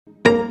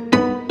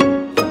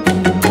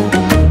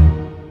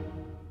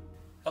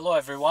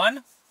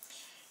everyone.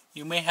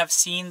 You may have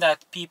seen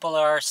that people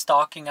are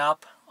stocking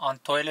up on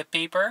toilet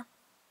paper.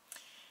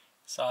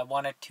 So I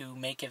wanted to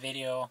make a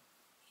video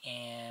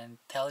and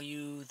tell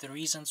you the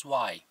reasons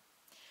why.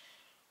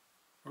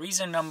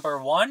 Reason number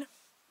one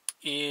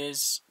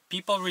is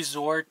people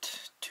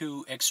resort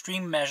to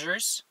extreme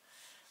measures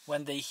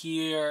when they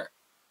hear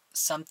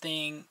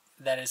something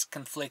that is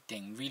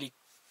conflicting, really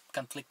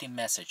conflicting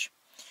message.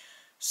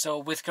 So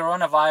with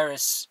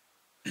coronavirus,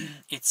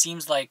 it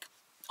seems like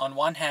on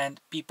one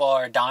hand people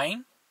are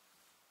dying.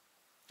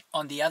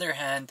 On the other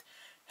hand,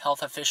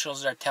 health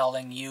officials are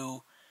telling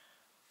you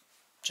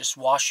just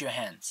wash your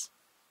hands,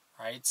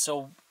 right?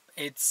 So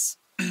it's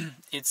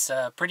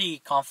a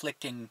pretty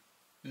conflicting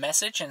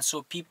message, and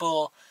so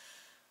people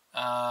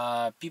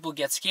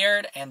get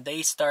scared and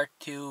they start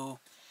to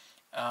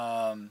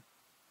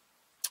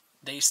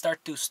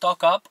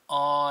stock up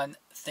on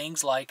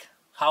things like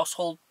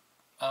household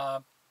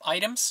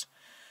items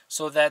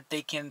so that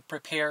they can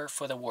prepare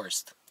for the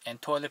worst, and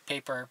toilet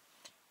paper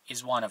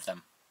is one of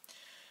them.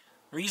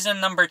 Reason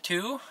number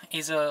two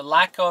is a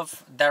lack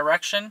of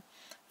direction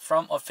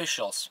from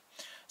officials.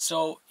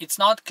 So it's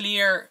not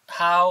clear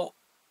how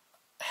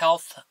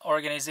health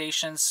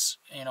organizations,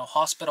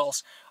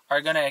 hospitals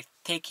are going to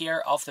take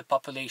care of the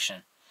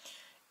population.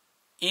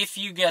 If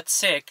you get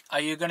sick,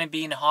 are you going to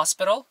be in a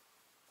hospital?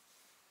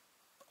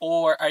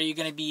 Or are you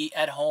going to be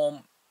at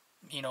home,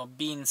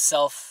 being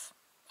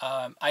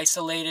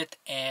isolated,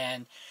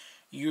 and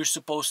you're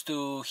supposed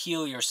to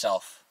heal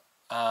yourself?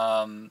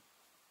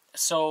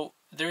 So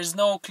there's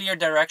no clear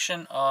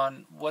direction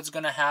on what's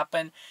going to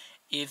happen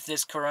if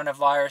this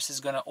coronavirus is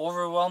going to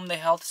overwhelm the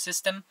health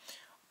system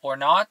or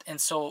not.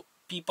 And so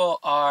people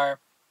are,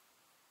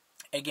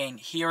 again,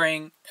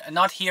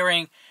 not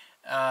hearing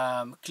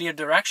clear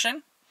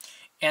direction,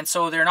 and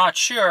so they're not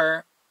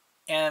sure,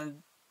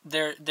 and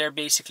they're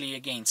basically,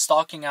 again,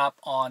 stocking up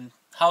on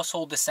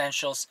household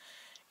essentials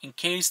in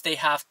case they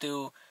have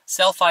to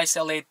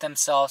self-isolate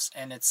themselves,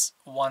 and it's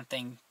one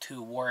thing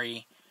to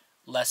worry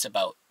less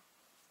about.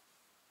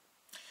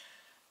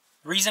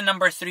 Reason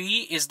number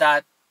three is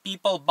that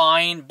people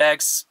buying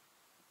begs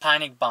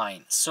panic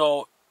buying.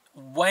 So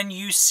when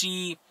you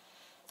see,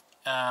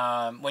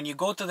 when you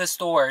go to the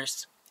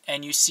stores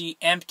and you see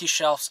empty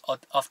shelves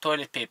of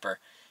toilet paper,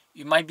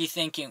 you might be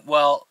thinking,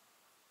 well,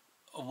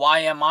 why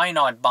am I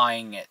not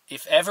buying it?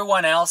 If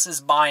everyone else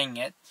is buying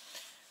it,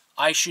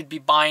 I should be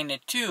buying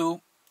it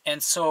too.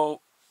 And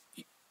so,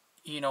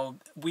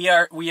 we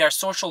are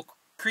social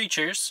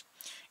creatures,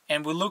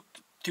 and we look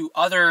to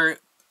other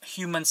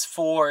humans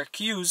for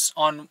cues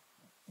on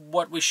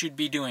what we should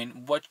be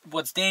doing,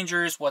 what's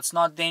dangerous, what's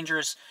not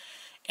dangerous.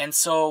 And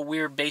so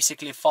we're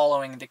basically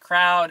following the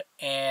crowd,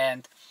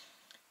 and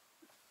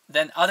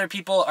then other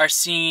people are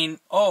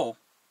seeing, more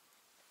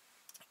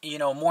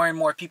and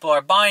more people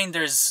are buying.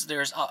 There's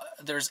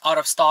out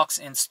of stocks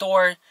in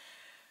store.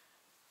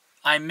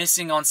 I'm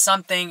missing on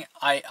something.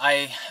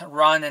 I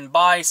run and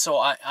buy. So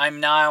I'm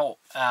now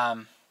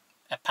a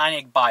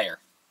panic buyer.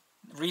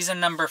 Reason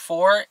number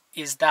four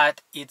is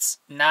that it's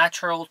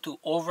natural to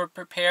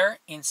over-prepare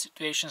in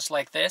situations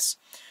like this,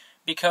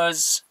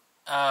 because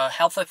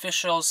health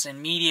officials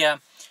and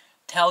media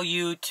tell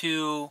you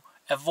to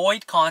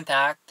avoid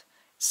contact,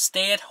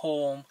 stay at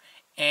home,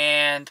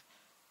 and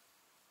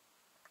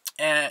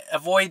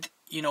avoid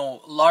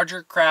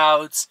larger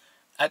crowds.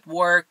 At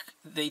work,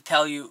 they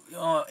tell you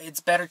it's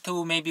better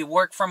to maybe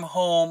work from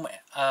home,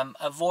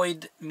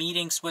 avoid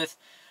meetings with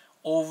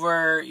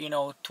over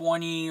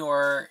 20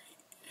 or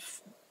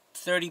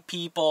 30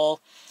 people,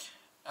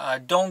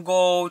 don't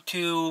go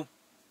to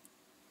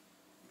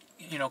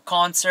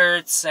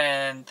concerts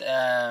and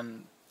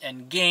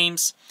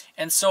games.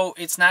 And so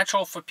it's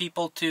natural for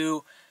people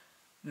to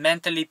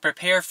mentally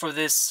prepare for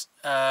this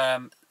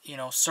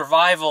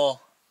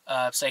survival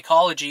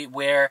psychology,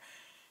 where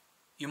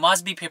you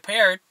must be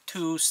prepared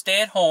to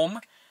stay at home,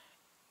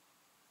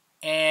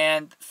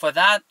 and for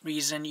that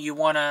reason you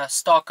want to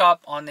stock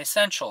up on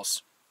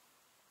essentials.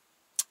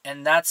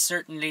 And that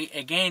certainly,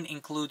 again,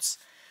 includes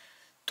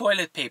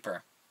toilet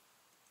paper,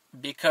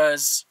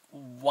 because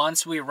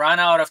once we run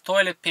out of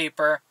toilet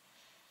paper,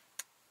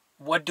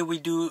 what do we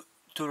do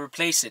to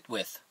replace it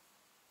with?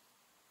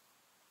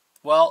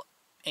 Well,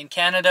 in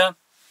Canada,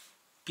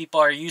 people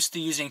are used to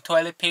using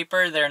toilet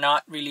paper. They're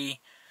not really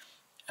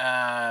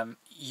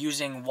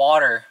using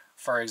water,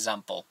 for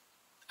example,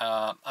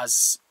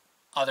 as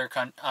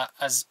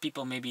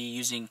people may be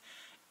using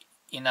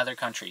in other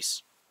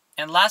countries.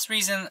 And last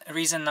reason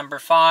number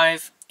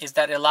five, is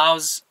that it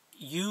allows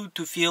you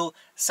to feel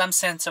some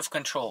sense of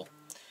control.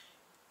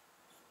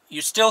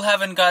 You still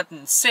haven't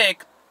gotten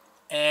sick,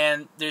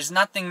 and there's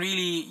nothing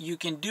really you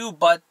can do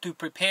but to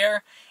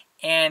prepare,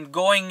 and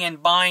going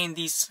and buying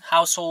these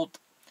household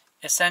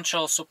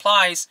essential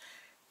supplies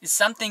is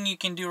something you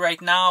can do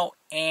right now,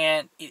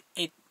 and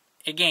it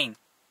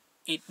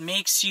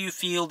makes you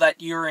feel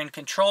that you're in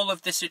control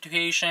of the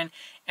situation,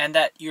 and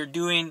that you're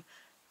doing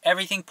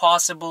everything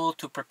possible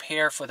to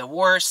prepare for the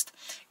worst,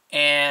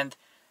 and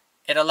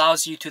it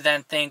allows you to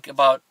then think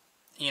about,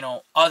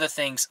 other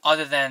things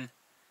other than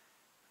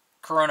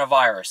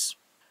coronavirus.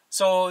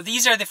 So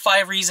these are the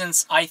 5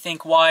 reasons I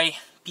think why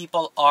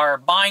people are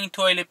buying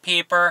toilet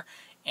paper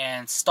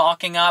and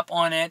stocking up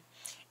on it.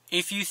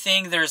 If you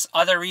think there's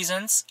other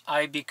reasons,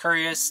 I'd be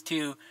curious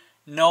to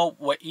know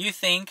what you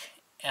think.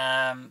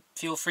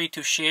 Feel free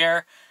to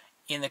share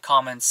in the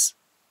comments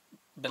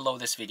below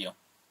this video.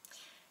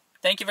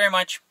 Thank you very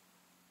much.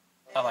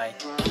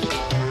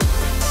 Bye-bye.